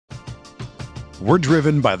We're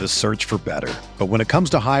driven by the search for better. But when it comes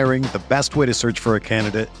to hiring, the best way to search for a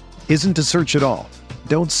candidate isn't to search at all.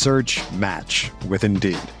 Don't search, match with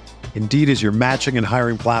Indeed. Indeed is your matching and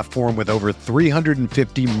hiring platform with over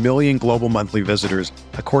 350 million global monthly visitors,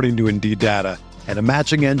 according to Indeed data, and a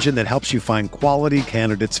matching engine that helps you find quality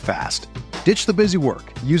candidates fast. Ditch the busy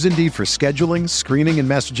work. Use Indeed for scheduling, screening, and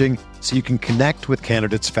messaging so you can connect with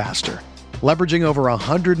candidates faster. Leveraging over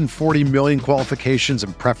 140 million qualifications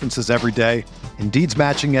and preferences every day, Indeed's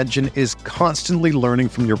matching engine is constantly learning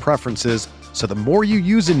from your preferences, so the more you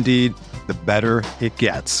use Indeed, the better it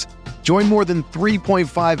gets. Join more than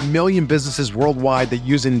 3.5 million businesses worldwide that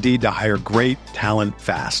use Indeed to hire great talent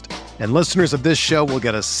fast. And listeners of this show will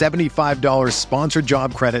get a $75 sponsored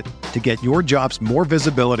job credit to get your jobs more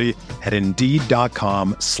visibility at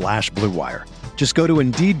Indeed.com/Blue Wire. Just go to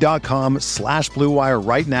Indeed.com/Blue Wire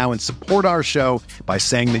right now and support our show by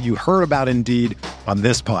saying that you heard about Indeed on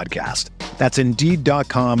this podcast. That's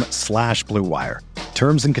Indeed.com/Blue Wire.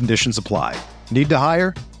 Terms and conditions apply. Need to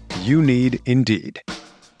hire? You need Indeed.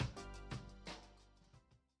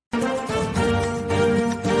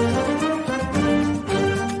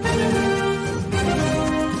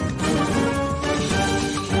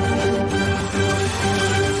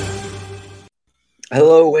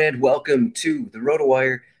 Hello and welcome to the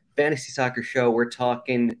RotoWire Fantasy Soccer Show. We're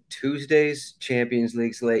talking Tuesday's Champions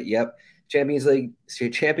League slate. Yep, Champions League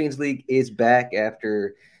is back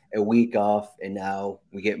after a week off, and now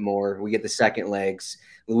we get more. We get the second legs.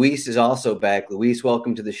 Luis is also back. Luis,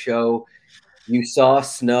 welcome to the show. You saw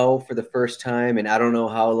snow for the first time, and I don't know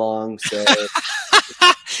how long. So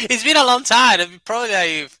it's been a long time. Probably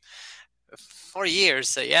like 4 years.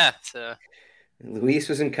 So yeah. So. Luis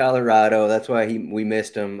was in Colorado. That's why we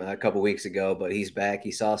missed him a couple weeks ago, but he's back.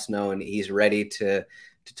 He saw snow, and he's ready to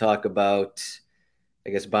talk about, I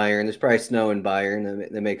guess, Bayern. There's probably snow in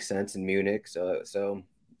Bayern. That makes sense in Munich. So some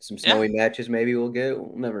snowy matches maybe we'll get.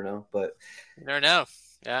 We'll never know. But you never know.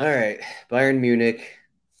 Yeah. All right, Bayern Munich.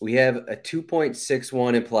 We have a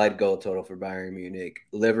 2.61 implied goal total for Bayern Munich.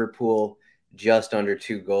 Liverpool just under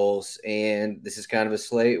 2 goals, and this is kind of a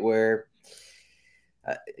slate where –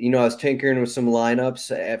 I was tinkering with some lineups.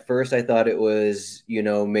 At first, I thought it was,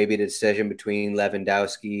 maybe the decision between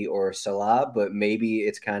Lewandowski or Salah, but maybe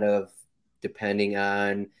it's kind of depending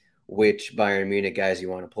on which Bayern Munich guys you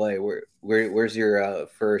want to play. Where's your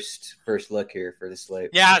first look here for the slate?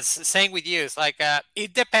 Yeah, it's same with you. It's like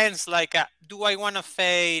it depends. Like, do I want to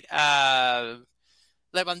fade Lewandowski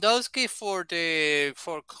for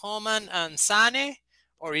Coman and Sane,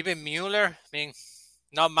 or even Mueller? I mean,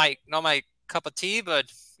 not my cup of tea,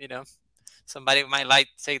 but somebody might like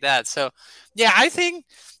to say that. So yeah, I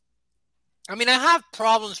have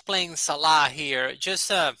problems playing Salah here.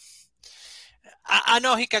 Just I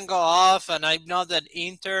know he can go off, and I know that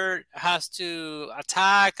Inter has to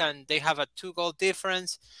attack and they have a 2-goal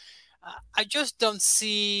difference. I just don't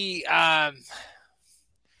see like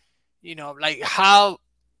how,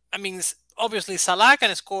 obviously Salah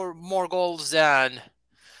can score more goals than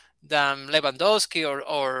Lewandowski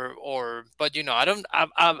or but I don't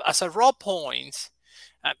as a raw points,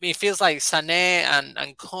 it feels like Sané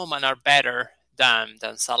and Coman are better than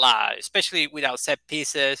Salah, especially without set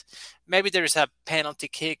pieces. Maybe there's a penalty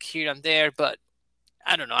kick here and there, but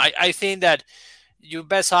I don't know. I think that your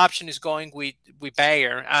best option is going with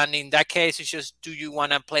Bayer, and in that case, it's just, do you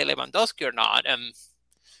want to play Lewandowski or not?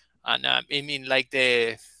 Like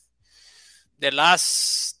the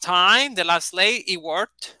last late, it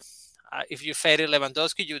worked. If you faded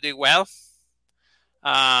Lewandowski, you did well.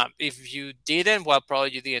 If you didn't, well,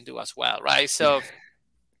 probably you didn't do as well, right? So,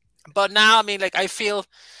 but now, I feel,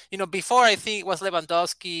 before I think it was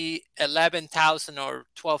Lewandowski 11,000 or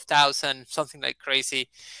 12,000, something like crazy.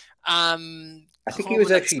 I think he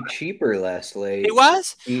was actually cheaper last late. It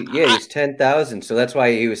was? He was 10,000. So that's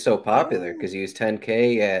why he was so popular, because he was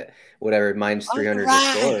 10K at whatever, minus 300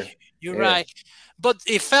 to score. You're right. But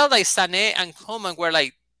it felt like Sané and Coman were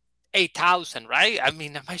like 8,000, right? I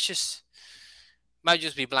might just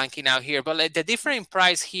be blanking out here, but like the different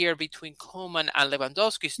price here between Coman and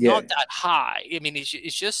Lewandowski is not that high.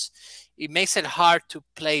 It's just, it makes it hard to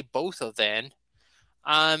play both of them.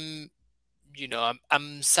 Sané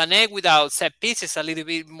without set pieces a little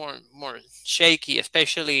bit more shaky,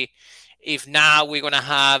 especially if now we're gonna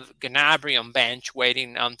have Gnabry on bench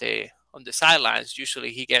waiting on the sidelines.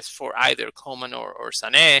 Usually he gets for either Coman or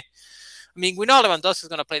Sané. We know Lewandowski is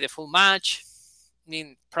going to play the full match.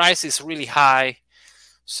 Price is really high.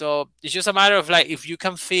 So it's just a matter of if you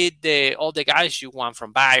can fit all the guys you want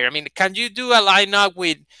from Bayern. Can you do a lineup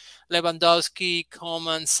with Lewandowski,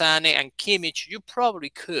 Coman, Sané, and Kimmich? You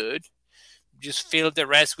probably could. Just fill the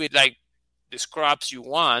rest with the scraps you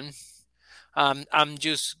want. I'm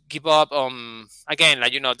just give up again,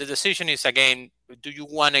 like the decision is again, do you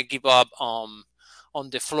want to give up on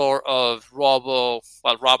the floor of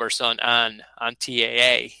Robertson and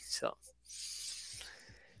TAA? So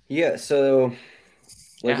yeah, so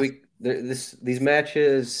like yeah, these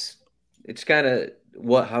matches, it's kind of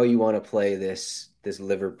how you want to play this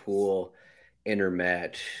Liverpool inner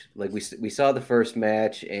match. Like we saw the first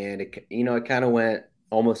match, and it kind of went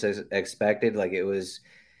almost as expected. Like it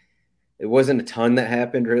wasn't a ton that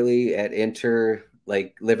happened really at Inter.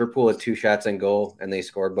 Like Liverpool had 2 shots on goal, and they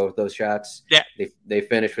scored both those shots. yeah, They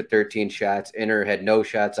finished with 13 shots. Inter had no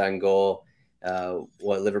shots on goal.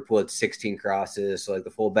 Liverpool had 16 crosses. So like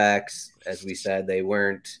the fullbacks, as we said, they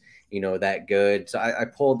weren't that good. So I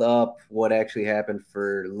pulled up what actually happened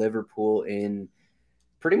for Liverpool in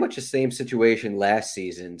pretty much the same situation last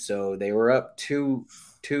season. So they were up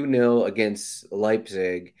 2-0 against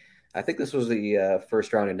Leipzig. I think this was the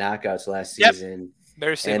first round of knockouts last yep, season,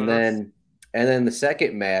 very and similar. then the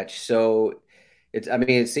second match. So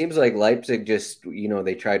it seems like Leipzig just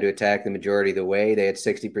they tried to attack the majority of the way. They had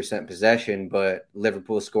 60% possession, but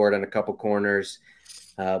Liverpool scored on a couple corners.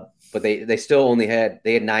 But they still only had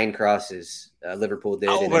 9 crosses. Liverpool did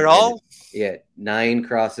Overall, yeah, 9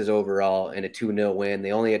 crosses overall in a 2-0 win.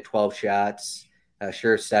 They only had 12 shots.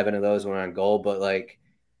 Sure, 7 of those went on goal, but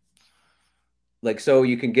so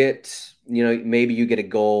you can get maybe you get a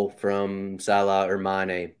goal from Salah or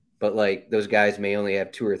Mane, but like those guys may only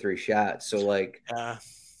have 2 or 3 shots. So like yeah.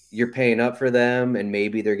 you're paying up for them, and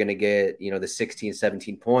maybe they're going to get the 16,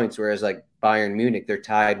 17 points, whereas like Bayern Munich, they're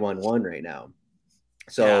tied 1-1 right now.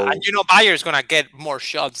 Yeah, and So Bayern's gonna get more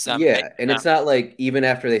shots than yeah, and it's not like even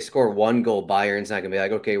after they score 1 goal, Bayern's not gonna be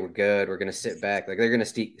like, okay, we're good, we're gonna sit back. Like they're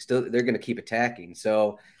gonna they're gonna keep attacking.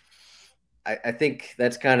 So I think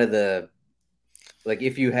that's kind of like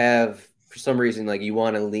if you have for some reason like you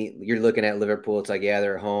want to lean, you're looking at Liverpool. It's like, yeah,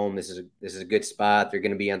 they're at home. This is a good spot. They're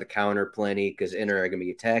going to be on the counter plenty because Inter are going to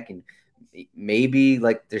be attacking. Maybe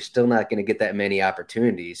like they're still not going to get that many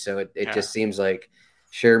opportunities. So it just seems like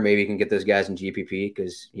sure, maybe you can get those guys in GPP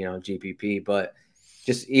because GPP, but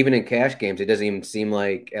just even in cash games, it doesn't even seem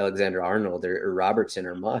like Alexander Arnold or Robertson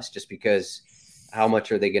are must just because how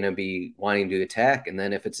much are they going to be wanting to attack? And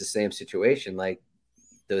then if it's the same situation, like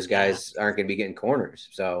those guys aren't going to be getting corners.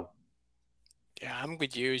 So yeah, I'm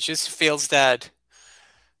with you. It just feels that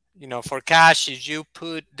for cash, if you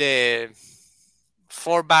put the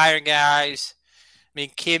 4 Bayern guys, I mean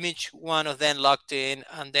Kimmich, one of them locked in,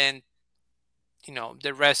 and then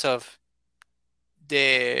the rest of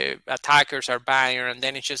the attackers are Bayern, and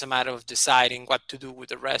then it's just a matter of deciding what to do with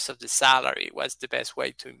the rest of the salary. What's the best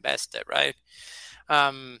way to invest it, right?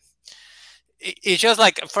 It's just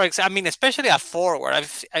like, for example, I mean, especially a forward.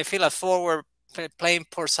 I feel a forward playing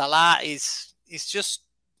for Salah is just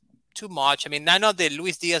too much. I mean, I know that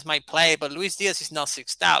Luis Diaz might play, but Luis Diaz is not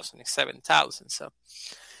 6,000; it's 7,000. So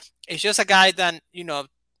it's just a guy that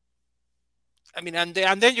I mean, and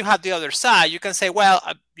then you have the other side. You can say, well,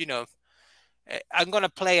 I'm going to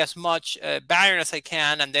play as much Bayern as I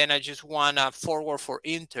can, and then I just want a forward for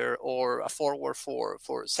Inter or a forward for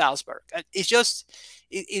Salzburg. It's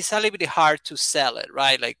a little bit hard to sell it,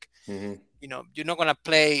 right? Like, you're not going to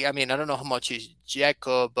play. I mean, I don't know how much is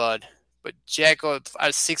Dzeko, but Dzeko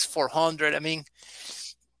at 6,400. I mean,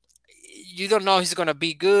 you don't know if he's going to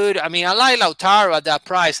be good. I mean, I like Lautaro at that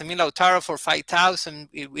price. I mean, Lautaro for 5,000,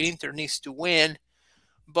 Inter needs to win,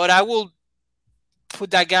 but I will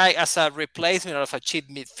put that guy as a replacement of a cheap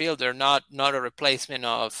midfielder, not a replacement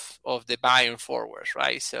of the Bayern forwards,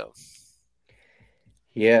 right? So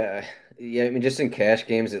yeah. I mean, just in cash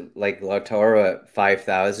games, like Lautaro at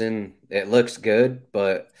 5,000, it looks good,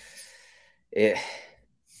 but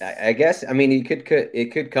I guess I mean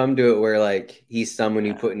it could come to it where like he's someone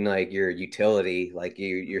you put in like your utility, like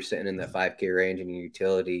you're sitting in the 5K range in your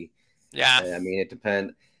utility. yeah. I mean, it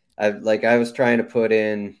depends. I was trying to put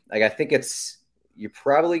in like I think you're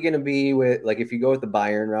probably going to be with like if you go with the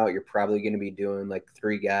Bayern route, you're probably going to be doing like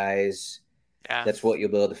 3 guys. Yeah. That's what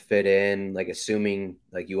you'll be able to fit in, like assuming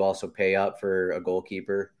like you also pay up for a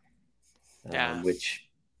goalkeeper, which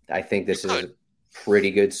I think this is a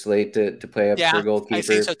pretty good slate to play up for a goalkeeper. I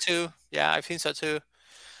think so too. Yeah, I think so too.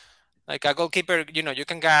 Like a goalkeeper, you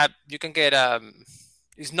can get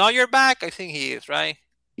is Neuer back? I think he is, right?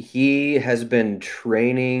 He has been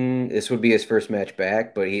training. This would be his first match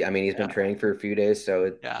back, but he's been training for a few days,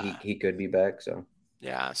 so he could be back. So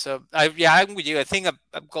yeah, so I'm with you. I think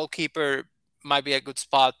a goalkeeper might be a good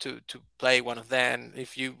spot to play one of them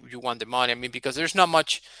if you want the money. I mean, because there's not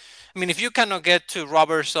much. I mean, if you cannot get to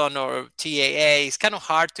Robertson or TAA, it's kind of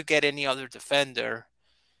hard to get any other defender,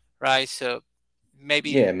 right? So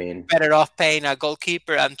maybe Yeah, I mean, better off paying a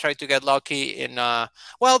goalkeeper and try to get lucky in.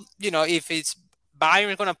 Well, if it's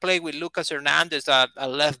Bayern going to play with Lucas Hernandez, a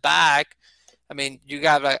left back. I mean, you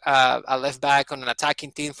got a left back on an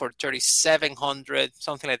attacking team for 3,700,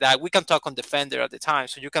 something like that. We can talk on defender at the time,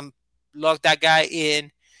 so you can lock that guy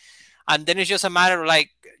in, and then it's just a matter of like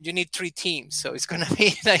you need 3 teams, so it's gonna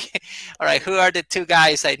be like, all right, who are the 2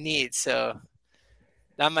 guys I need? So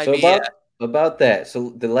that might so be. about that.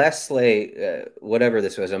 So the last slate, whatever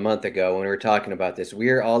this was, a month ago when we were talking about this, we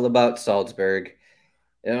were all about Salzburg,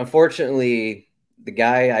 and unfortunately, the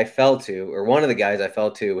guy I fell to, or one of the guys I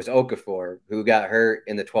fell to, was Okafor, who got hurt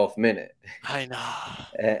in the 12th minute. I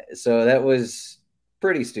know. So that was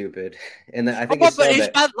pretty stupid, and I Oh, think it's but sad it's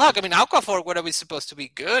that. bad luck. I mean, Okafor, what are we supposed to be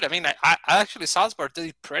good? I mean, I actually Salzburg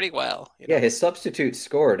did pretty well. Yeah, his substitute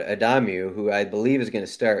scored Adamu, who I believe is going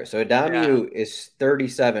to start. So Yeah, Adamu is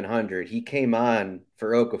 3,700. He came on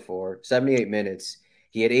for Okafor, 78 minutes.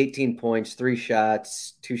 He had 18 points, 3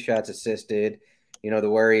 shots, 2 shots assisted. The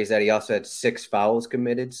worry is that he also had 6 fouls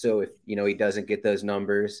committed. So if he doesn't get those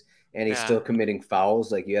numbers and he's yeah. still committing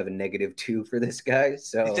fouls, like you have a -2 for this guy.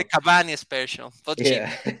 It's the So Cavani special, but cheap.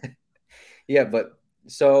 yeah, yeah. But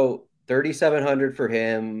so 3,700 for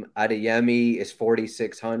him. Adeyemi is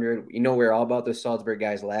 4,600. We're all about those Salzburg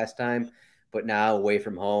guys last time, but now away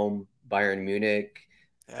from home, Bayern Munich.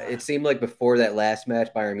 Yeah, It seemed like before that last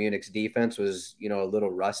match, Bayern Munich's defense was, a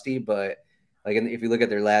little rusty, but like if you look at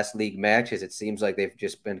their last league matches, it seems like they've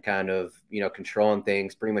just been kind of, controlling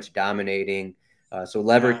things, pretty much dominating. So yeah,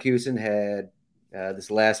 Leverkusen had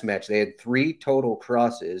this last match, they had 3 total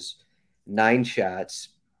crosses, 9 shots.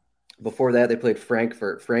 Before that, they played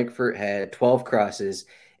Frankfurt. Frankfurt had 12 crosses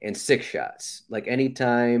and 6 shots. Like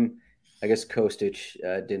anytime, I guess Kostic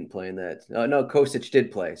didn't play in that. No, Kostic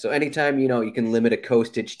did play. So anytime, you can limit a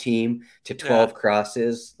Kostic team to yeah, 12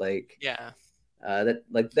 crosses, yeah,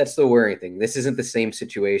 that's the worrying thing. This isn't the same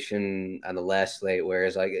situation on the last slate,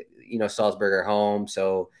 whereas Salzburg are home,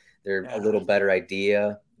 so they're a yeah. little better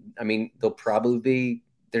idea. I mean, they'll probably be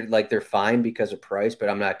they're fine because of price, but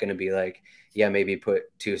I'm not going to be like, yeah, maybe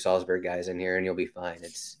put 2 Salzburg guys in here and you'll be fine.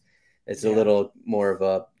 It's a Yeah. little more of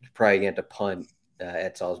a probably get to punt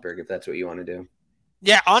at Salzburg if that's what you want to do.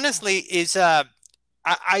 Yeah, honestly, is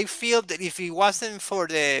I feel that if it wasn't for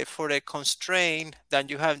the constraint that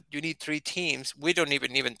you need 3 teams, we don't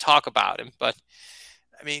even talk about him. But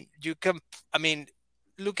I mean, you can. I mean,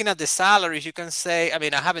 looking at the salaries, you can say. I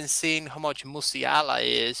mean, I haven't seen how much Musiala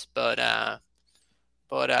is, but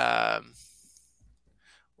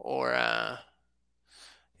or yeah,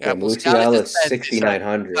 Yeah, Musiala is Musiala is expensive. So,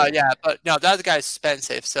 6,900. yeah, but no, that guy's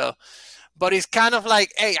expensive. So, but it's kind of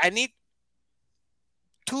like, hey, I need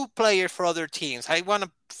 2 players for other teams. I want to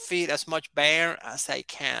feed as much Bayern as I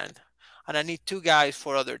can, and I need 2 guys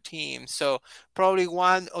for other teams. So probably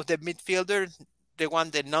one of the midfielder,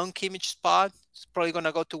 the non-Kimmich spot, is probably going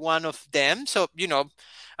to go to one of them. So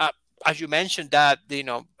as you mentioned that,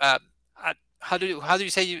 how do you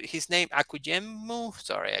say his name? Akujemu?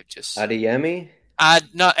 Sorry, I just Adeyemi?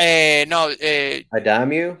 no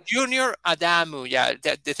Adamu? Junior Adamu. Yeah,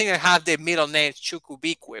 the thing I have the middle name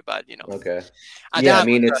Chukubikwe, but Okay. Yeah, I Adamu.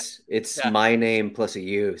 mean it's Yeah. my name plus a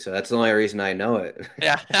U, so that's the only reason I know it.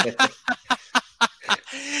 Yeah.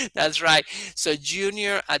 That's right. So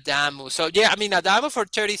Junior Adamu. So yeah, I mean Adamu for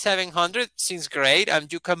 3,700 seems great,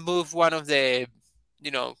 and you can move one of the,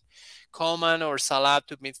 Coleman or Salah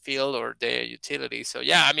to midfield or the utility. So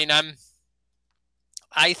yeah, I mean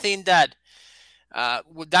I think that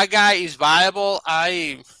that guy is viable.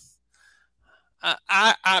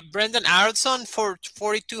 Brendan Aronson for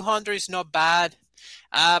 4,200 is not bad.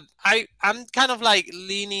 I'm kind of like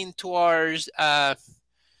leaning towards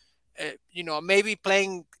maybe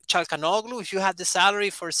playing Chalkanoglu if you had the salary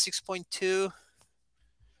for 6.2.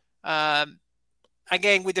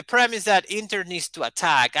 Again, with the premise that Inter needs to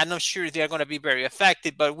attack, I'm not sure if they're going to be very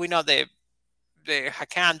effective, but we know the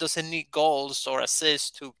Hakan doesn't need goals or assists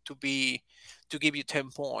to give you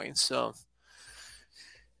 10 points. So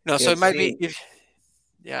so it might be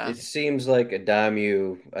it seems like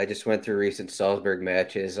Adamu. I just went through recent Salzburg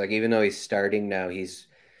matches. Like even though he's starting now, he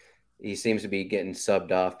seems to be getting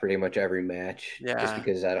subbed off pretty much every match. Just Yeah.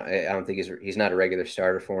 because I don't think he's not a regular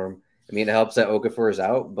starter for him. I mean, it helps that Okafor is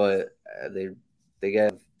out, but they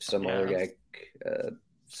have some other guy,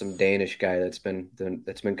 some Danish guy that's been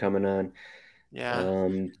coming on. Yeah.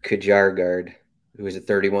 Kjaergaard, who is a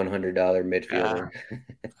 $3,100 midfielder.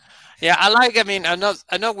 Yeah, I mean, I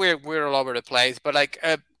know we're all over the place, but like,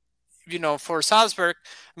 for Salzburg,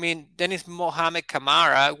 I mean, then it's Mohamed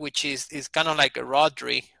Kamara, which is kind of like a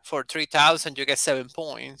Rodri for 3,000, you get 7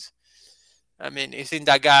 points. I mean, I think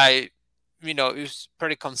that guy, is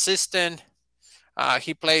pretty consistent.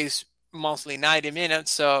 He plays mostly 90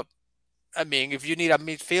 minutes. So, I mean, if you need a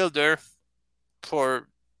midfielder for,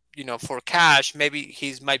 for cash, maybe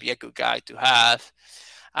he's might be a good guy to have.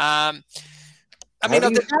 Um, I How mean, do you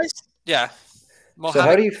other guys, yeah. so how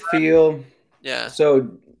Mohamed, do you feel? yeah.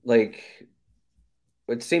 So like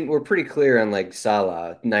it seemed we're pretty clear on like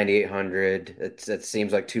Salah 9,800. That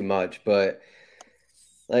seems like too much, but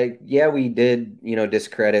like yeah, we did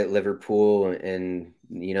discredit Liverpool, and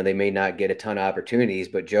they may not get a ton of opportunities,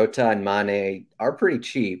 but Jota and Mane are pretty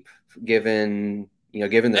cheap given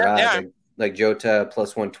Yeah, their they odds. are. Like Jota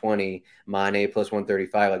plus 120, Mane plus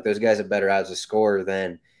 135. Like those guys have better odds to score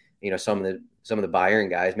than some of the Bayern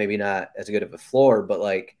guys. Maybe not as good of a floor, but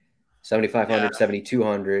like Yeah. 7,500,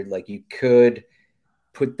 7,200. Like you could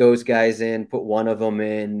put those guys in, put one of them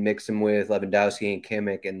in, mix them with Lewandowski and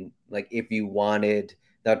Kimmich, and like if you wanted,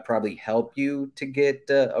 that would probably help you to get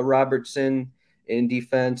a Robertson in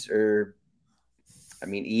defense. Or I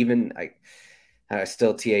mean, even I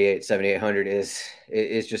still TA8 7,800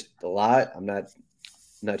 is just a lot. I'm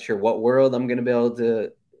not sure what world I'm gonna be able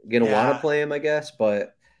to gonna want to Yeah. play him, I guess,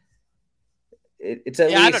 but it's at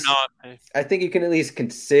Yeah, I don't least know. I think you can at least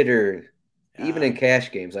consider, even Yeah. in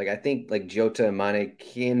cash games. Like I think like Jota and Mane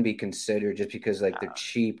can be considered just because like they're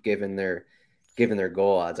cheap given their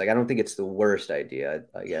goal odds. Like I don't think it's the worst idea,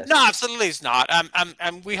 I No, guess. absolutely it's not.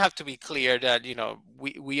 We have to be clear that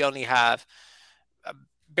we only have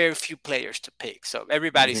very few players to pick, so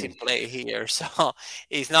everybody's Hmm. in play here. So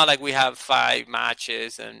it's not like we have 5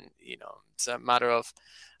 matches, and it's a matter of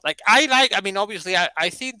like I like. I mean, obviously, I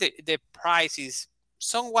think the price is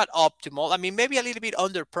somewhat optimal. I mean, maybe a little bit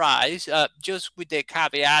underpriced, just with the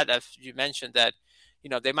caveat as you mentioned that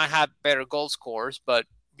they might have better goal scores, but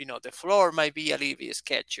the floor might be a little bit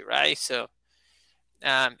sketchy, right? So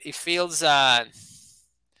it feels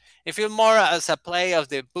more as a play of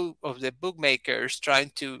the bookmakers trying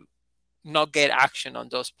to not get action on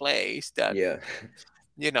those plays that Yeah.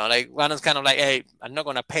 like one is kind of like, hey, I'm not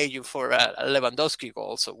gonna pay you for a Lewandowski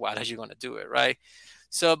goal, so why are you gonna do it, right?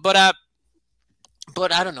 So, but I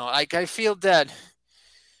don't know. Like I feel that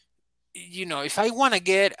if I want to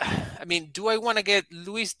get, I mean, do I want to get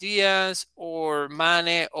Luis Diaz or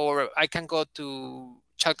Mane, or I can go to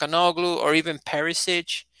Chalkanoglu or even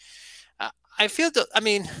Perisic? Uh, I feel that. I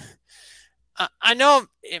mean, I know.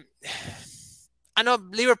 I know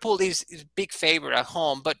Liverpool is big favorite at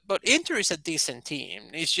home, but Inter is a decent team.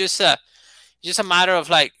 It's just a matter of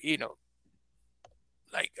like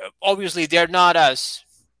obviously they're not as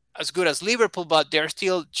good as Liverpool, but they're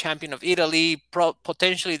still champion of Italy,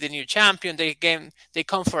 potentially the new champion. They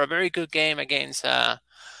come for a very good game against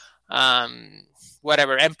um,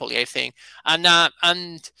 whatever Empoli, I think, and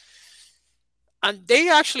they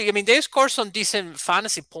actually, I mean, they scored some decent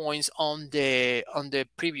fantasy points on the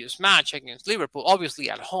previous match against Liverpool, obviously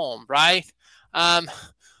at home, right? Um,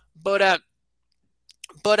 but uh,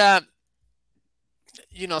 but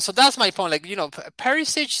so that's my point. Like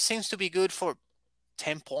Perisic seems to be good for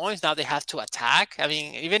 10 points. Now they have to attack. I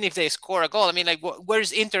mean, even if they score a goal, I mean, like,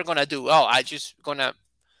 where's Inter gonna do? Oh, I just gonna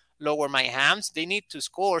lower my hands. They need to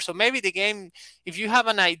score. So maybe the game, if you have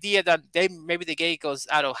an idea that maybe the game goes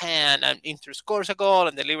out of hand and Inter scores a goal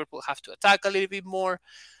and the Liverpool have to attack a little bit more.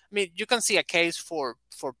 I mean, you can see a case for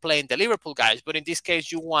playing the Liverpool guys, but in this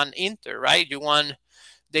case, you want Inter, right? You want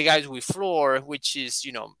the guys with floor, which is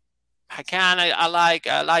Hakan.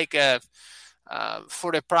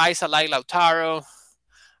 For the price, I like Lautaro.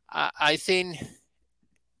 I think.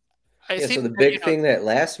 I Yeah, so think the that, big thing that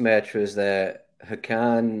last match was that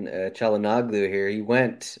Hakan Çalhanoğlu here, he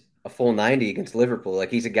went a full 90 against Liverpool.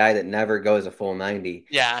 Like he's a guy that never goes a full 90.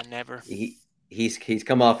 yeah, never. He's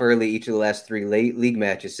come off early each of the last three late league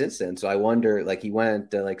matches since then. So I wonder, like he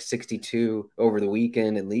went like 62 over the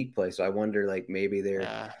weekend in league play. So I wonder, like maybe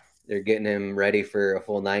Yeah, they're getting him ready for a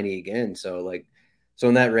full 90 again. So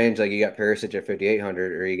in that range, like you got Perisic at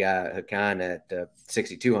 5,800 or you got Hakan at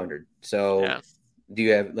 6,200. So yeah. do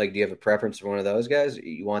you have a preference for one of those guys?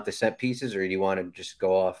 You want the set pieces, or do you want to just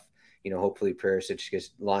go off? Hopefully Perisic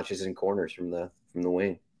just launches in corners from the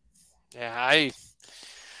wing. Yeah, I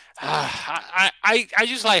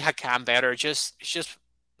just like Hakan better. It's just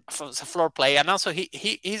for the floor play, and also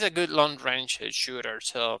he's a good long range shooter.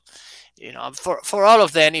 So for all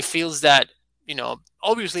of them, it feels that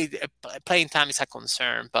obviously playing time is a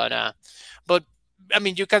concern, but I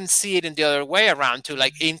mean you can see it in the other way around too.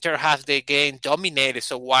 Like Inter has the game dominated,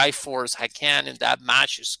 so why force Hakan in that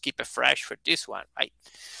match? Just keep it fresh for this one, right?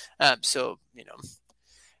 So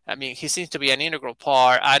I mean, he seems to be an integral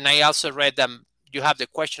part. And I also read that you have the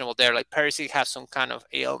questionable there, like Perisic has some kind of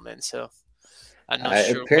ailment. So I'm not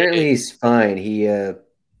sure what it Apparently, is. he's fine.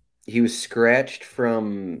 He was scratched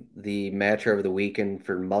from the match over the weekend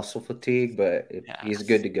for muscle fatigue, but Yeah. he's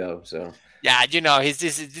good to go. So Yeah,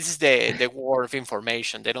 this is the war of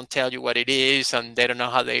information. They don't tell you what it is, and they don't know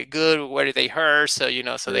how they good, where they hurt. So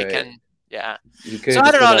so they right, can, yeah. he could So have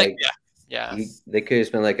I just don't been know, like, like yeah, they could have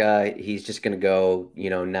just been like, he's just gonna go,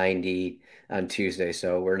 90 on Tuesday,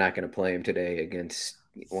 so we're not gonna play him today against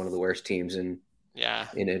one of the worst teams yeah,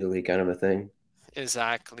 in Italy, kind of a thing.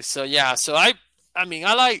 exactly. So yeah, so I mean,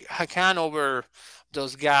 I like Hakan over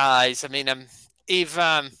those guys. I mean, if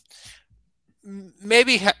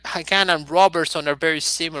maybe Hakan and Robertson are very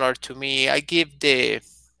similar to me, I give the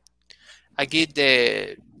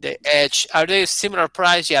edge. Are they similar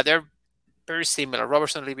price? Yeah, they're very similar.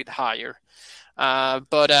 Robertson a little bit higher.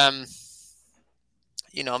 But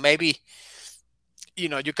maybe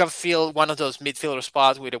you can fill one of those midfielder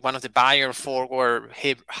spots with one of the Bayern forward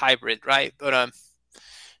hybrid, right? But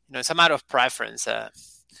it's a matter of preference.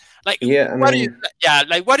 Like, Yeah, I what do you? mean, Yeah,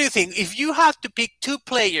 like, what do you think? If you have to pick two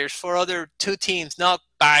players for other two teams, not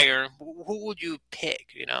Bayern, who would you pick?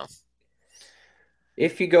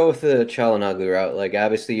 if you go with the Çalhanoğlu route, like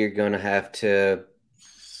obviously you're gonna have to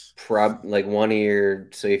like one of your.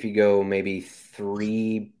 So if you go maybe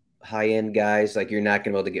three high end guys, like you're not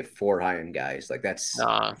gonna be able to get four high end guys. Like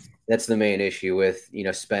No. that's the main issue with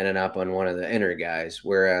spending up on one of the inner guys.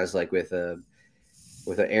 Whereas like with a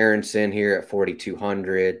Aronson here at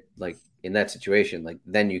 4,200, like in that situation, like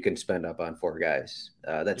then you can spend up on four guys.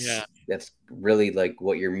 Yeah. That's really like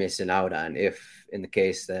what you're missing out on if in the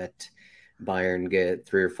case that Bayern get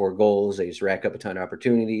 3 or 4 goals, they just rack up a ton of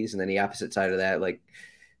opportunities, and then the opposite side of that, like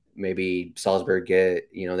maybe Salzburg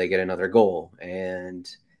they get another goal, and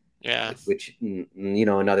Yeah. which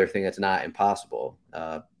another thing that's not impossible.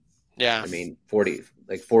 Yeah. I mean,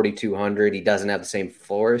 4,200. He doesn't have the same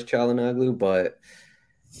floor as Çalhanoğlu, but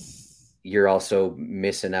you're also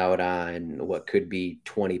missing out on what could be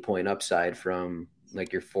 20-point upside from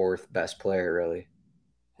like your fourth best player, really.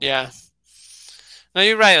 Yeah. No,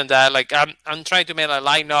 you're right on that. Like, I'm trying to make a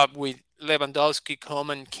lineup with Lewandowski,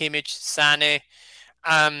 Coman, Kimmich, Sane.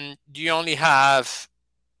 You only have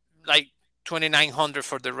like 2,900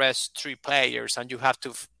 for the rest three players, and you have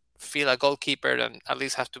to fill a goalkeeper, and at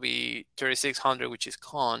least have to be 3,600, which is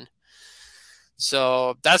Con.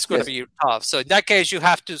 So that's going to Yes. be tough. So in that case, you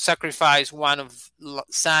have to sacrifice one of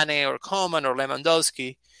Sane or Coman or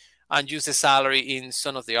Lewandowski, and use the salary in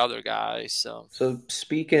some of the other guys. So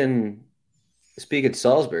speaking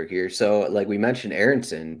Salzburg here, so like we mentioned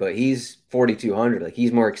Aronson, but he's 4,200. Like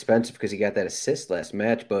he's more expensive because he got that assist last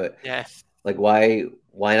match. But yeah, like why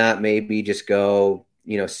not maybe just go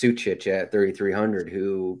Sucic at 3,300,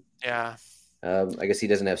 who yeah, I guess he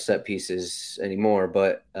doesn't have set pieces anymore,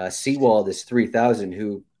 but Seawald is 3,000,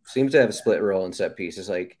 who seems to have a split role in set pieces.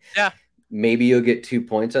 Like yeah, maybe you'll get 2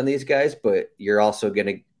 points on these guys, but you're also going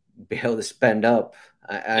to be able to spend up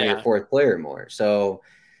on your yeah, fourth player more. So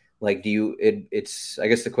like, it's, I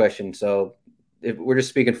guess the question. So if we're just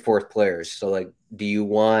speaking fourth players, so like, do you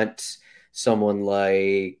want someone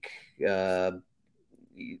like, I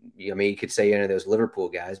mean, you could say any of those Liverpool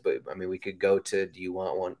guys, but I mean, we could go to, do you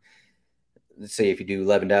want one? Let's say if you do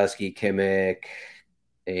Lewandowski, Kimmich,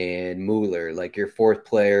 and Mueller, like your fourth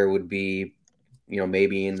player would be,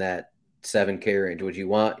 maybe in that 7K range. Would you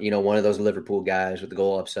want, one of those Liverpool guys with the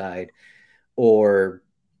goal upside, or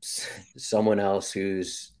someone else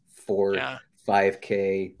who's four, yeah,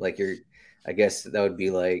 5K? Like I guess that would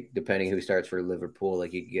be like, depending who starts for Liverpool,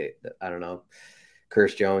 like you get, I don't know,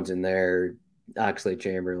 Curtis Jones in there, Oxlade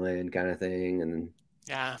Chamberlain kind of thing, and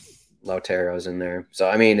yeah. Lautero's in there. So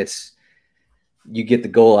I mean, you get the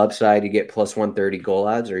goal upside, you get plus 130 goal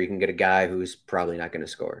odds, or you can get a guy who's probably not going to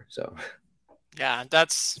score. So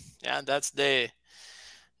That's the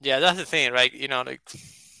thing, right? Like,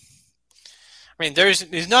 I mean,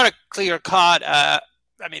 it's not a clear cut.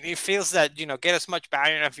 I mean, it feels that get as much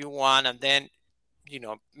Bayern as you want, and then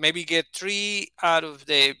maybe get three out of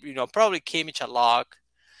the probably Kimmich a lock.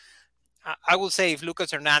 I will say if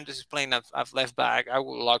Lucas Hernandez is playing at left back, I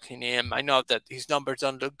will lock him in. I know that his numbers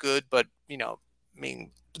don't look good, but I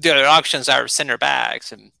mean, the other options are center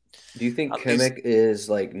backs, and do you think at least Kimmich is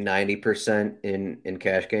like 90% in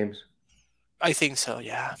cash games? I think so.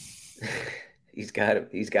 Yeah. He's got to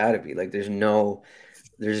be. Like there's zero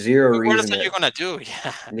What reason else are you that, gonna do?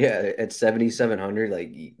 Yeah. yeah, at 7,700,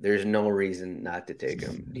 like there's no reason not to take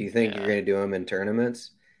him. Do you think you're Yeah. going to do him in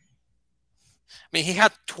tournaments? I mean, he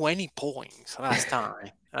had 20 points last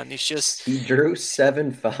time, and it's just He drew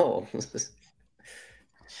 7 fouls.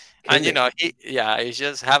 And he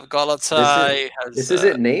just have goal outside. This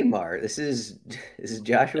isn't Neymar. This is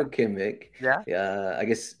Joshua Kimmich. Yeah. I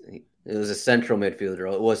guess it was a central midfield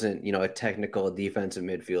role. It wasn't, a technical defensive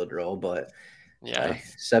midfield role, but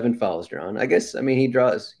 7 fouls drawn. I guess, he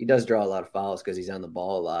does draw a lot of fouls because he's on the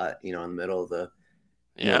ball a lot, in the middle of the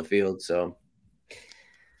field. So,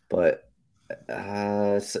 but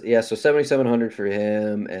so 7,700 for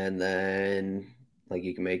him, and then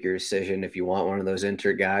you can make your decision if you want one of those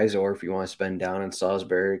Inter guys or if you want to spend down on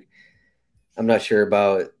Salzburg. I'm not sure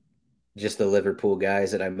about just the Liverpool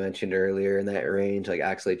guys that I mentioned earlier in that range, like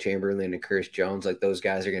Oxlade-Chamberlain and Curtis Jones. Those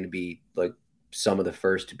guys are going to be some of the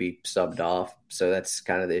first to be subbed off, so that's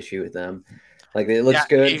kind of the issue with them. It looks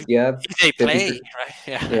good, if they play, right?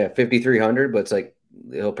 Yeah, 5,300, but it's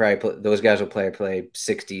he'll probably play, those guys will play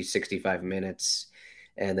 60, 65 minutes.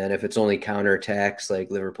 And then if it's only counterattacks,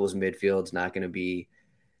 Liverpool's midfield's not going to be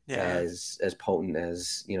as potent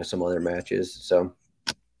as, some other matches. So,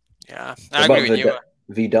 yeah, I agree with you.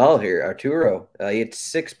 Vidal here, Arturo. He had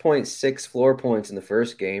 6.6 floor points in the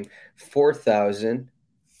first game, 4,000.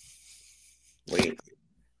 Wait.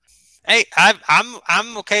 Hey,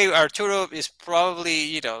 I'm okay. Arturo is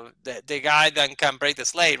probably the guy that can break the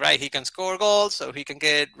slate, right? He can score goals, so he can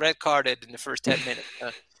get red carded in the first 10 minutes.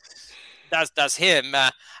 That's him.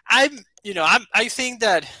 I think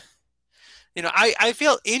that I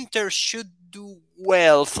feel Inter should do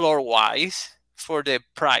well floor wise for the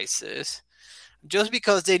prices, just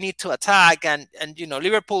because they need to attack and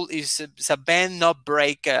Liverpool is a bend not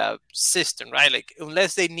break system, right?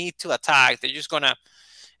 Unless they need to attack, they're just gonna.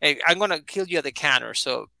 Hey, I'm going to kill you at the counter.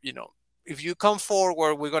 So, if you come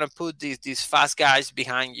forward, we're going to put these fast guys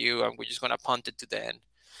behind you and we're just going to punt it to the end.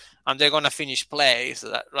 And they're going to finish play. So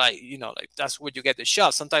that, that's where you get the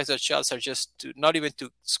shots. Sometimes those shots are just not even to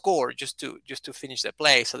score, just to finish the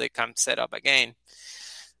play so they can set up again.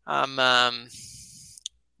 But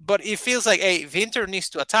it feels like, hey, if Inter needs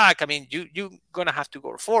to attack, you're going to have to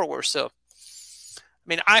go forward. So,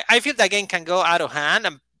 I feel that game can go out of hand,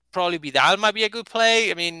 and probably Vidal might be a good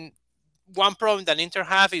play. One problem that Inter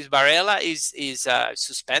have is Barella is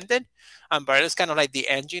suspended, and Barella's kind of like the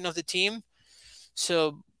engine of the team.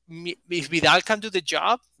 So if Vidal can do the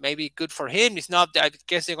job, maybe good for him. If not, I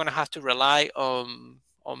guess they're going to have to rely on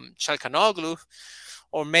Çalhanoğlu,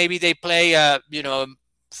 or maybe they play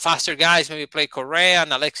faster guys. Maybe play Correa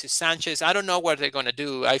and Alexis Sanchez. I don't know what they're going to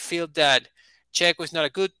do. I feel that Checo is not a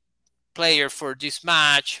good player for this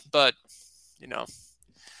match, but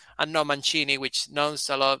and no Mancini, which knows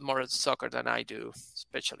a lot more soccer than I do,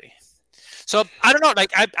 especially. So I don't know.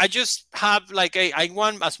 I just have I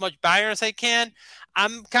want as much Bayern as I can.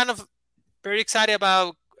 I'm kind of very excited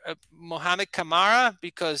about Mohamed Kamara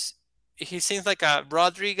because he seems like a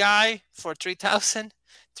Rodri guy for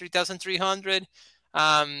 3,300.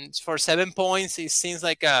 For 7 points, he seems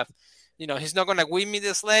like he's not gonna win me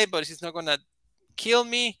this late, but he's not gonna kill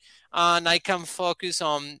me, and I can focus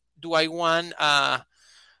on: do I want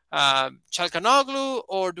Çalhanoğlu,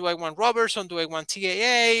 or do I want Robertson? Do I want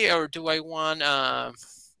TAA, or do I want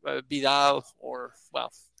Vidal? Or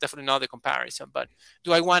definitely not the comparison. But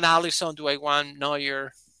do I want Alisson? Do I want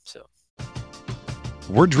Neuer? So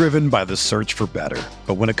we're driven by the search for better,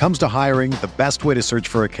 but when it comes to hiring, the best way to search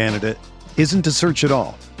for a candidate isn't to search at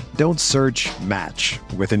all. Don't search. Match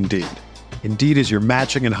with Indeed. Indeed is your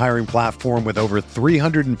matching and hiring platform with over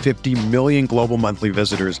 350 million global monthly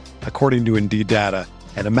visitors, according to Indeed data,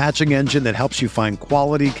 and a matching engine that helps you find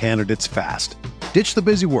quality candidates fast. Ditch the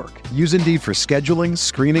busy work. Use Indeed for scheduling,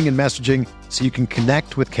 screening, and messaging so you can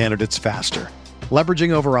connect with candidates faster. Leveraging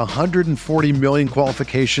over 140 million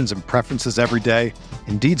qualifications and preferences every day,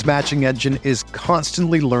 Indeed's matching engine is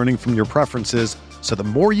constantly learning from your preferences, so the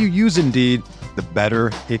more you use Indeed, the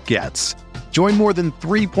better it gets. Join more than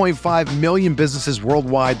 3.5 million businesses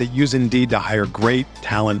worldwide that use Indeed to hire great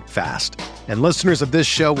talent fast. And listeners of this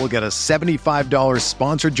show will get a $75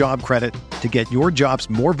 sponsored job credit to get your jobs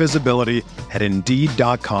more visibility at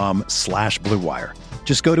Indeed.com/Blue Wire.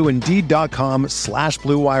 Just go to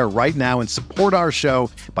Indeed.com/Blue Wire right now and support our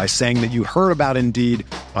show by saying that you heard about Indeed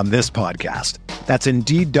on this podcast. That's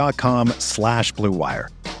Indeed.com/Blue Wire.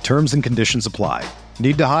 Terms and conditions apply.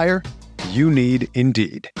 Need to hire? You need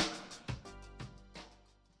Indeed.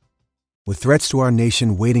 With threats to our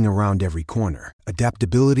nation waiting around every corner,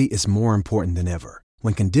 adaptability is more important than ever.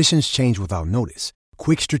 When conditions change without notice,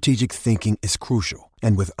 quick strategic thinking is crucial.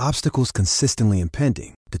 And with obstacles consistently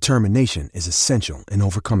impending, determination is essential in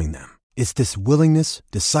overcoming them. It's this willingness,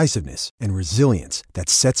 decisiveness, and resilience that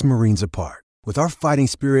sets Marines apart. With our fighting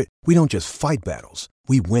spirit, we don't just fight battles,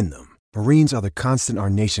 we win them. Marines are the constant our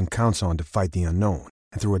nation counts on to fight the unknown.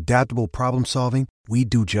 And through adaptable problem solving, we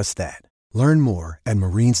do just that. Learn more at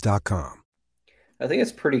marines.com. I think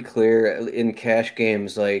it's pretty clear in cash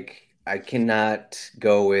games. Like, I cannot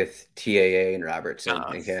go with TAA and Robertson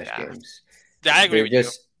in cash games. Yeah, I agree with you.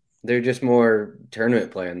 They're just more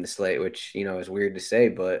tournament play on the slate, which, is weird to say,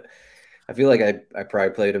 but I feel like I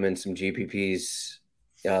probably played them in some GPPs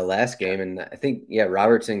last game, and I think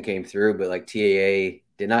Robertson came through, but like TAA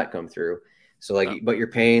did not come through. So but you're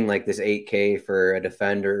paying like this $8K for a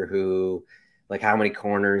defender who, like, how many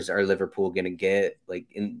corners are Liverpool going to get? Like,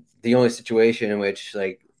 in the only situation in which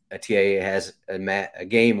like a TAA has a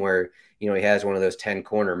game where he has one of those 10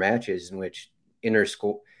 corner matches in which Inter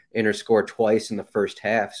score twice in the first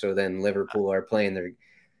half. So then Liverpool are playing a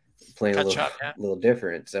little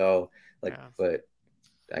different. So but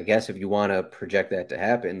I guess if you want to project that to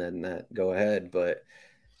happen, then go ahead. But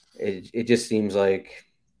it just seems like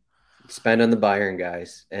spend on the Bayern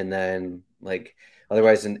guys, and then like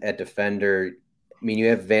otherwise at defender, I mean, you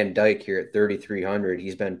have Van Dijk here at 3,300.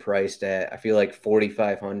 He's been priced at, I feel like,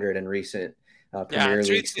 4,500 in recent Premier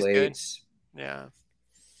League slates. Yeah.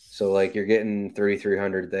 So like you're getting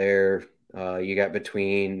 3,300 there. You got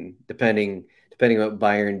depending what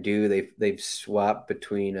Bayern do, they've swapped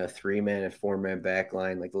between a 3-man and 4-man back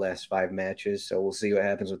line like the last 5 matches. So we'll see what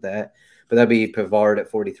happens with that. But that'd be Pavard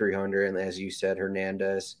at 4,300, and as you said,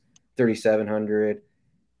 Hernandez 3,700.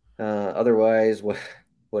 Otherwise, what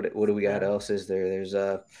do we got else? Is there's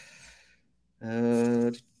who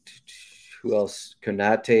else?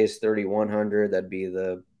 Konate is 3,100. That'd be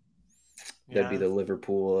the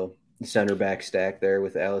Liverpool center back stack there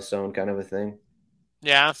with Alisson, kind of a thing.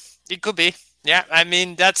 Yeah, it could be. Yeah, I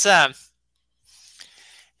mean that's like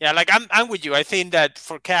I'm with you. I think that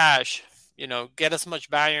for cash, get as much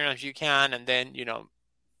Bayern as you can, and then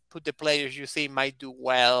put the players you think might do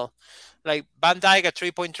well. Like Van Dijk at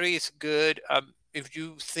 3.3 is good. If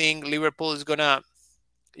you think Liverpool is gonna,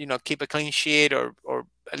 keep a clean sheet or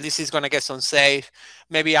at least he's gonna get some save,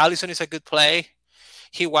 maybe Alisson is a good play.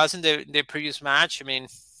 He was in the previous match. I mean,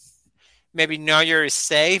 maybe Neuer is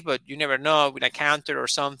safe, but you never know with a counter or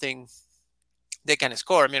something. They can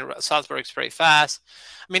score. I mean, Salzburg is pretty fast.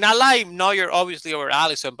 I mean, I like Neuer obviously over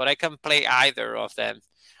Alisson, but I can play either of them.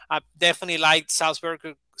 I definitely like Salzburg's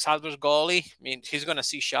goalie. I mean, he's gonna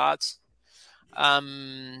see shots.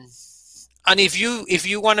 And if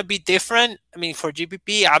you want to be different, I mean, for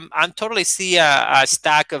GPP, I'm totally see a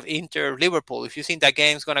stack of Inter Liverpool. If you think that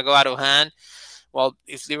game's gonna go out of hand, well,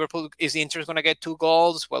 if Inter's gonna get 2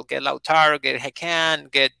 goals, well, get Lautaro, get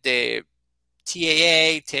Hakan, get the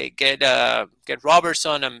TAA, get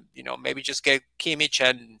Robertson, and maybe just get Kimmich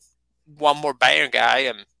and one more Bayern guy,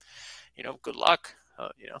 and good luck.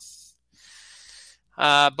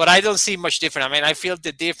 But I don't see much different. I mean, I feel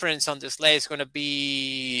the difference on the slate is going to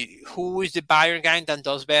be who is the Bayern guy that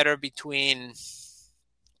does better between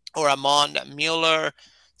Amon, Müller,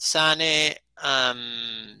 Sane,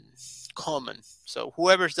 Coman. So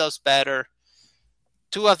whoever does better,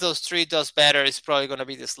 2 of those 3 does better, is probably going to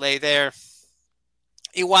be the slate there.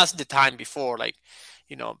 It wasn't the time before. Like,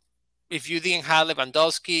 if you didn't have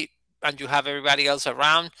Lewandowski and you have everybody else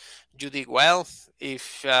around, you did well.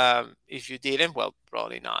 If you didn't, well,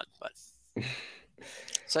 probably not. But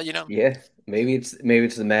so yeah, maybe it's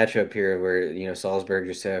the matchup here where Salzburg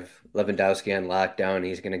just have Lewandowski on lockdown.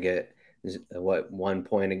 He's going to get 1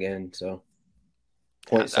 point again, so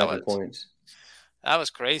 0.7 points. That was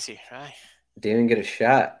crazy, right? Didn't even get a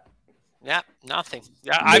shot. Yeah, nothing.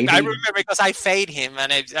 Yeah, I remember because I fade him,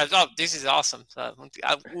 and I thought, this is awesome. So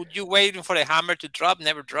would you waiting for the hammer to drop?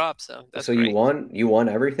 Never drop. So that's so great. You won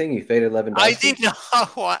everything. You faded Lewandowski. I did not.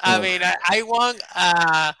 I mean, I won.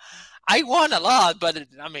 I won a lot, but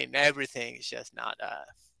I mean, everything is just not.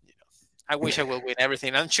 I wish I would win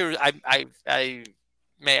everything. I'm sure I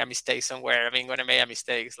made a mistake somewhere. I mean, when I made a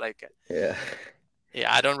mistake, it's like yeah,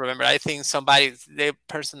 I don't remember. I think the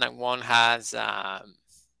person that won has.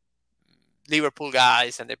 Liverpool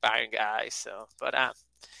guys and the Bayern guys. So, but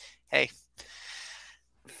hey,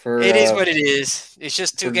 it is what it is. It's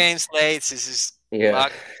just 2 games late. This is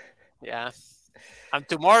luck. Yeah, and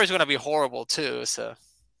tomorrow is going to be horrible too. So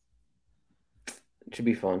it should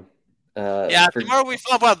be fun. Tomorrow we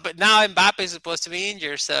fun. Well, but now Mbappe is supposed to be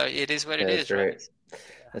injured, so it is what it is. That's right.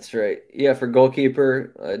 That's right. Yeah, for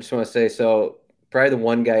goalkeeper, I just want to say probably the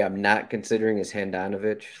one guy I'm not considering is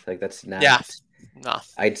Handanovic. Like that's not. Yeah. No,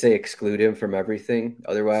 I'd say exclude him from everything.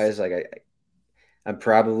 Otherwise, like I'm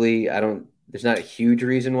probably there's not a huge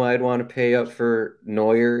reason why I'd want to pay up for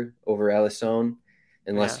Neuer over Alisson,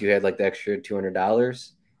 unless you had like the extra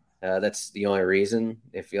 $200. That's the only reason.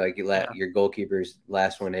 If you let your goalkeeper's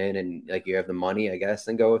last one in and like you have the money, I guess,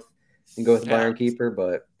 then go with and go with the Bayern keeper.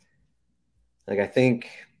 But like I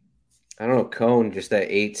don't know, Cone, just that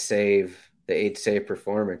 8-save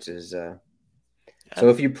performance is. So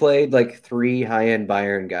if you played like 3 high-end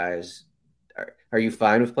Bayern guys, are you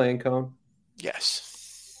fine with playing Cone?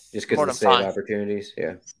 Yes. Just because of the save opportunities?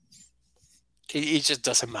 Yeah. It just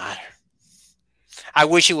doesn't matter. I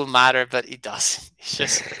wish it would matter, but it doesn't.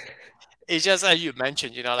 It's just as you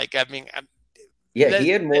mentioned, like, I mean. He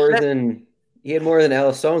had more than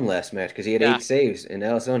Alisson last match because he had 8 saves, and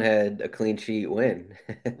Alisson had a clean sheet win.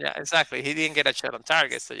 Yeah, exactly. He didn't get a shot on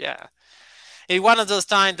target, so yeah. It's one of those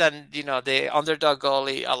times that, the underdog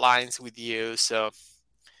goalie aligns with you. So,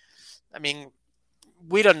 I mean,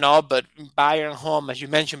 we don't know, but Bayern home, as you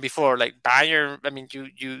mentioned before, like Bayern, I mean,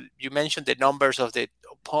 you mentioned the numbers of the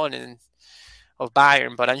opponent of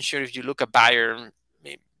Bayern, but I'm sure if you look at Bayern, I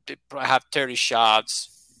mean, they have 30 shots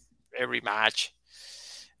every match.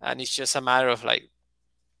 And it's just a matter of like,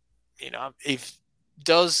 if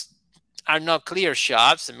those are not clear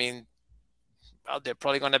shots, I mean, they're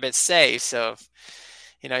probably going to be safe. So,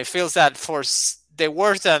 it feels that for the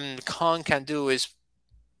worst that Con can do is,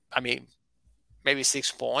 I mean, maybe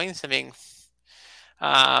 6 points. I mean,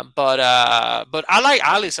 but I like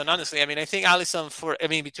Alisson, honestly. I mean, I think Alisson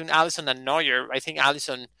between Alisson and Neuer, I think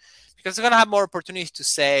Alisson, because they're going to have more opportunities to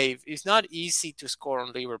save. It's not easy to score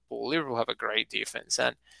on Liverpool. Liverpool have a great defense.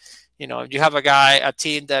 And, you have a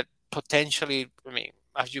team that potentially, I mean,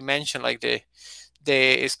 as you mentioned, like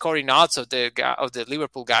the scoring odds of the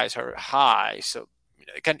Liverpool guys are high. So,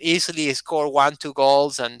 they can easily score 1-2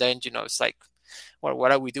 goals. And then, it's like, well,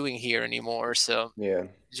 what are we doing here anymore? So yeah,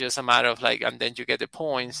 it's just a matter of like, and then you get the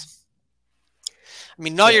points. I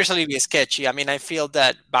mean, Neuer's a little bit sketchy. I mean, I feel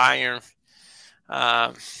that Bayern,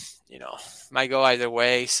 might go either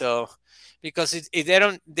way. So because if they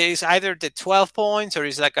don't, there's either the 12 points or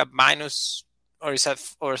it's like a minus, or it's a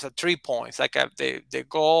 3 points, like the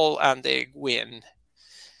goal and the win.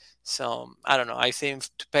 So I don't know. I think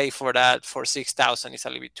to pay for that for 6,000 is a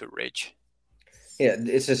little bit too rich. Yeah,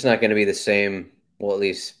 it's just not going to be the same. Well, at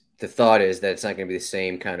least the thought is that it's not going to be the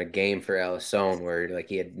same kind of game for Alisson, where like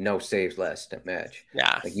he had no saves last match.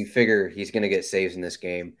 Yeah, like you figure he's going to get saves in this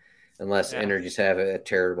game, unless Inter just have a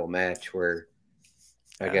terrible match. Where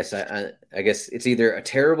I guess it's either a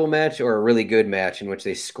terrible match or a really good match in which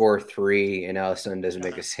they score 3 and Alisson doesn't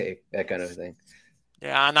make a save, that kind of thing.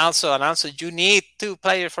 Yeah, and also you need 2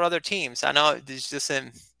 players for other teams. I know this just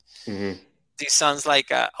This sounds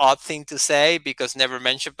like an odd thing to say because never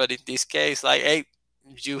mentioned, but in this case, like, hey,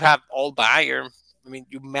 you have all Bayern. I mean,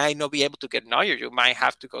 you might not be able to get Neuer. You might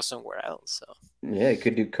have to go somewhere else. So yeah, you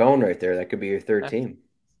could do Cone right there. That could be your third team.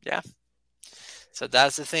 Yeah. So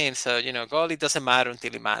that's the thing. So, goalie doesn't matter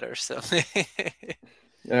until it matters. So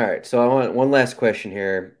all right. So I want one last question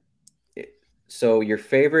here. So your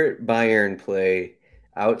favorite Bayern play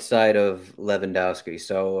outside of Lewandowski.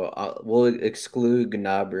 So we'll exclude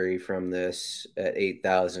Gnabry from this at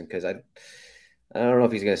 8,000 because I don't know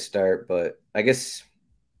if he's going to start, but I guess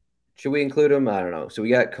should we include him? I don't know. So we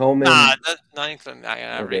got Coman. Nah, not including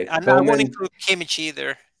Gnabry. I won't include Kimmich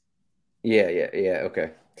either. Yeah.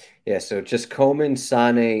 Okay. Yeah. So just Coman,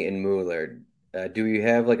 Sané, and Mueller. Do you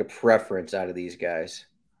have like a preference out of these guys?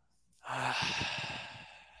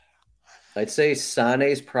 I'd say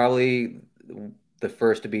Sané's probably the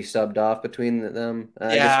first to be subbed off between them.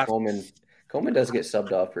 I guess Coman does get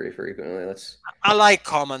subbed off pretty frequently. I like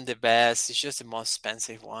Coman the best. It's just the most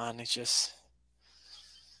expensive one. It's just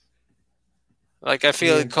like I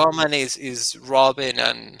feel Coman is Robin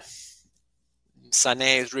and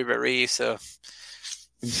Sané is Ribéry. So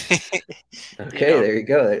okay, there you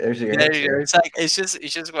go. There's your answer. It's like it's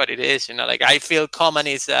just what it is. Like I feel Coman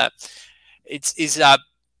is a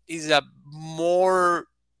more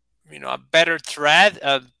a better thread,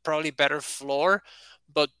 probably better floor,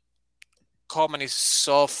 but Coman is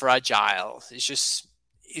so fragile.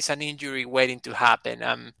 It's an injury waiting to happen.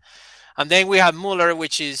 And then we have Mueller,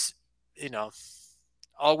 which is,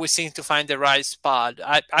 always seems to find the right spot.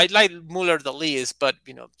 I like Mueller the least, but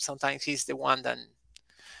sometimes he's the one that,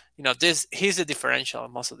 he's the differential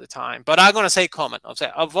most of the time. But I'm gonna say Coman. I'll say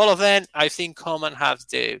of all of them, I think Coman has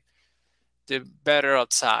the better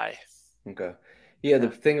outside. Okay. Yeah, the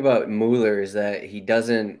thing about Mueller is that he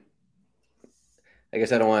doesn't, I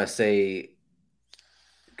guess I don't want to say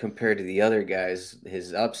compared to the other guys,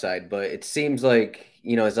 his upside, but it seems like,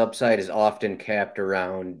 his upside is often capped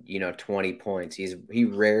around, 20 points. He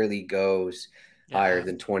rarely goes higher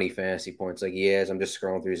than 20 fantasy points like he has. I'm just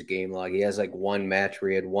scrolling through his game log. He has like one match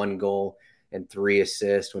where he had 1 goal and 3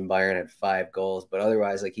 assists when Bayern had 5 goals, but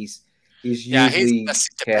otherwise like he's usually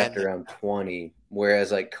capped around 20.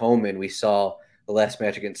 Whereas like Coman, we saw the last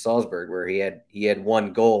match against Salzburg, where he had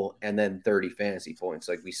 1 goal and then 30 fantasy points.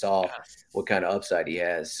 Like, we saw what kind of upside he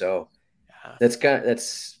has. So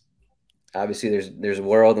that's obviously there's a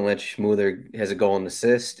world in which Mueller has a goal and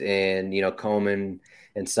assist, and Coman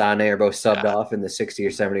and Sané are both subbed off in the 60th or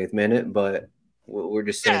 70th minute, but we're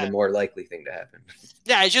just saying the more likely thing to happen.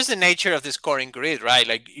 Yeah, it's just the nature of the scoring grid, right?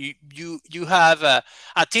 Like you have a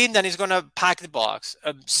team that is going to pack the box.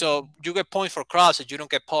 So you get points for crosses, you don't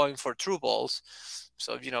get points for through balls.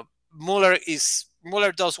 So,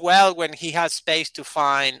 Mueller does well when he has space to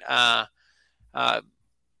find,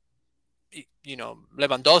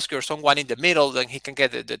 Lewandowski or someone in the middle, then he can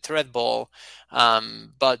get the thread ball.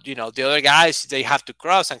 But, the other guys, they have to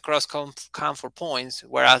cross come for points,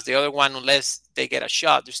 whereas the other one, unless they get a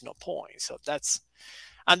shot, there's no point. So that's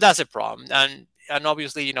a problem. And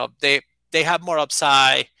obviously, they have more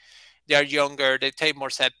upside. They are younger. They take more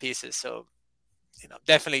set pieces. So,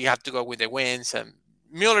 definitely you have to go with the wins. And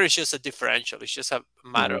Mueller is just a differential. It's just a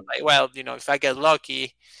matter of if I get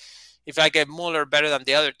lucky, if I get Mueller better than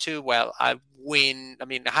the other two, well, I win. I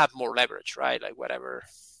mean, I have more leverage, right? Like, whatever.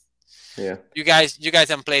 Yeah. You guys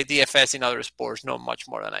can play DFS in other sports, not much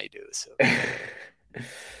more than I do. So.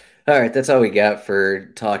 All right, that's all we got for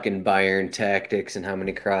talking Bayern tactics and how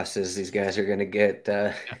many crosses these guys are going to get.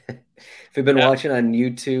 If you've been watching on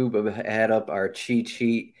YouTube, I had up our cheat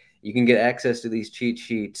sheet. You can get access to these cheat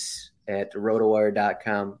sheets at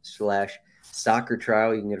rotowire.com/soccer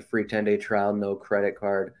trial. You can get a free 10-day trial, no credit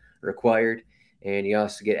card required. And you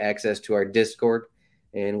also get access to our Discord.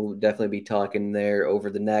 And we'll definitely be talking there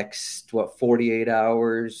over the next, 48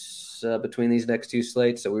 hours between these next two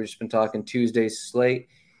slates. So we've just been talking Tuesday's slate.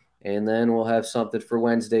 And then we'll have something for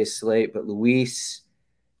Wednesday's slate. But Luis,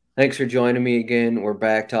 thanks for joining me again. We're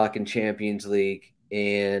back talking Champions League.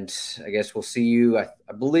 And I guess we'll see you. I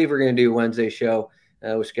believe we're going to do a Wednesday show. We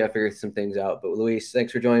just got to figure some things out. But Luis,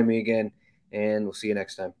 thanks for joining me again. And we'll see you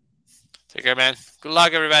next time. Take care, man. Good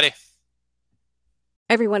luck, everybody.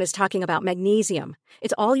 Everyone is talking about magnesium.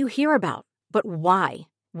 It's all you hear about. But why?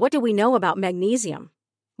 What do we know about magnesium?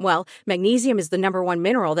 Well, magnesium is the #1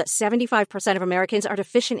 mineral that 75% of Americans are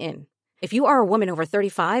deficient in. If you are a woman over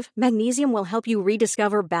 35, magnesium will help you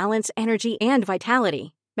rediscover balance, energy, and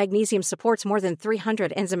vitality. Magnesium supports more than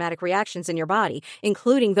 300 enzymatic reactions in your body,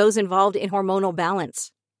 including those involved in hormonal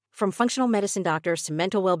balance. From functional medicine doctors to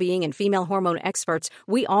mental well-being and female hormone experts,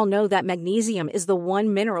 we all know that magnesium is the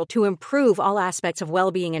one mineral to improve all aspects of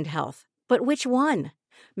well-being and health. But which one?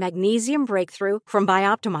 Magnesium Breakthrough from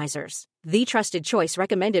Bioptimizers, the trusted choice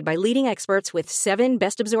recommended by leading experts with 7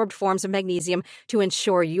 best-absorbed forms of magnesium to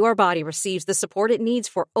ensure your body receives the support it needs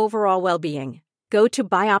for overall well-being. Go to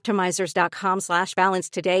bioptimizers.com/balance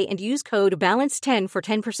today and use code BALANCE10 for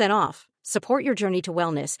 10% off. Support your journey to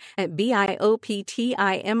wellness at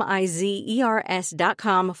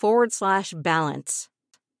bioptimizers.com/balance.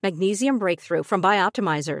 Magnesium Breakthrough from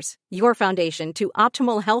Bioptimizers, your foundation to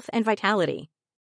optimal health and vitality.